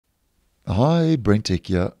Hi, BrenTech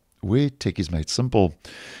here, where tech is made simple.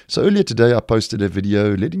 So earlier today I posted a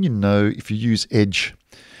video letting you know if you use Edge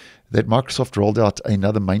that Microsoft rolled out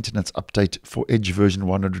another maintenance update for Edge version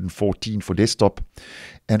 114 for desktop,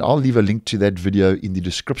 and I'll leave a link to that video in the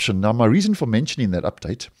description. Now, my reason for mentioning that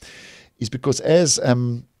update is because as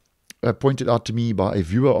pointed out to me by a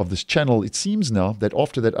viewer of this channel, it seems now that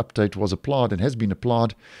after that update was applied and has been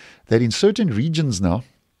applied, that in certain regions now,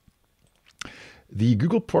 the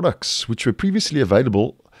Google products, which were previously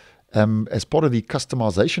available as part of the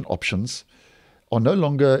customization options, are no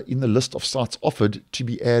longer in the list of sites offered to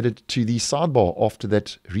be added to the sidebar after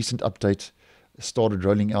that recent update started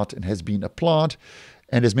rolling out and has been applied.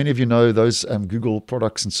 And as many of you know, those Google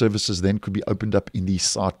products and services then could be opened up in the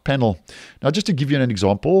site panel. Now, just to give you an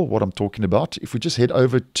example what I'm talking about, if we just head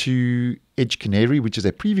over to Edge Canary, which is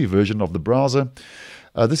a preview version of the browser,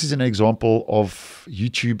 this is an example of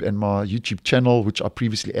YouTube and my YouTube channel, which I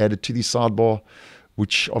previously added to the sidebar,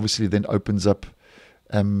 which obviously then opens up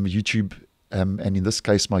YouTube, and in this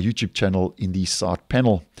case, my YouTube channel in the site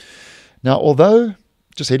panel. Now, although,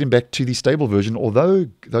 just heading back to the stable version, although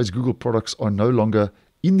those Google products are no longer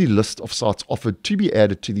in the list of sites offered to be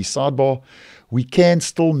added to the sidebar, we can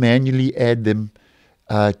still manually add them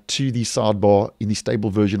to the sidebar in the stable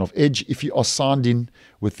version of Edge if you are signed in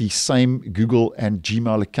with the same Google and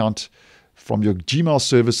Gmail account from your Gmail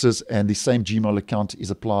services, and the same Gmail account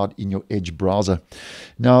is applied in your Edge browser.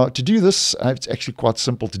 Now, to do this, it's actually quite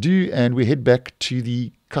simple to do, and we head back to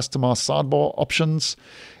the customize sidebar options.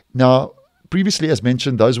 Now, previously, as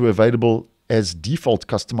mentioned, those were available as default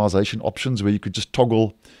customization options where you could just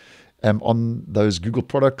toggle on those Google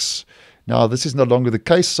products. Now, this is no longer the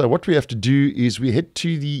case, so what we have to do is we head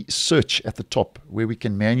to the search at the top where we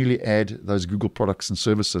can manually add those Google products and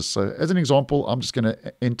services. So as an example, I'm just going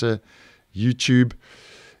to enter YouTube,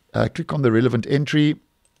 click on the relevant entry,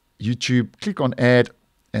 YouTube, click on add,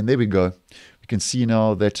 and there we go. We can see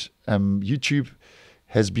now that YouTube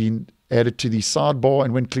has been added to the sidebar,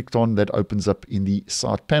 and when clicked on, that opens up in the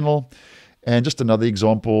site panel. And just another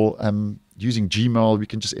example, using Gmail, we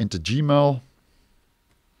can just enter Gmail.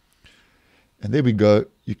 And there we go.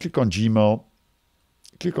 You click on Gmail,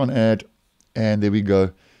 click on add, and there we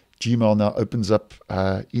go. Gmail now opens up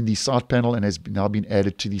in the site panel and has now been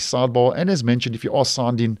added to the sidebar. And as mentioned, if you are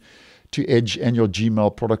signed in to Edge and your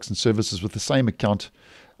Gmail products and services with the same account,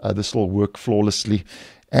 this will work flawlessly.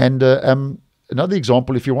 And another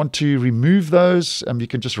example, if you want to remove those, you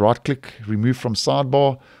can just right-click, remove from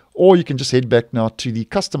sidebar, or you can just head back now to the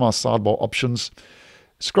customize sidebar options,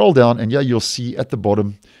 scroll down, and yeah, you'll see at the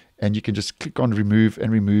bottom, and you can just click on remove,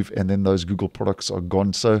 and then those Google products are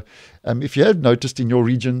gone. So if you have noticed in your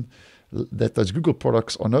region that those Google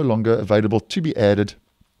products are no longer available to be added,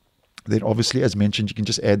 then obviously, as mentioned, you can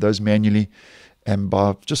just add those manually and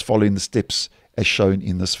by just following the steps as shown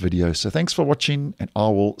in this video. So thanks for watching, and I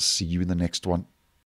will see you in the next one.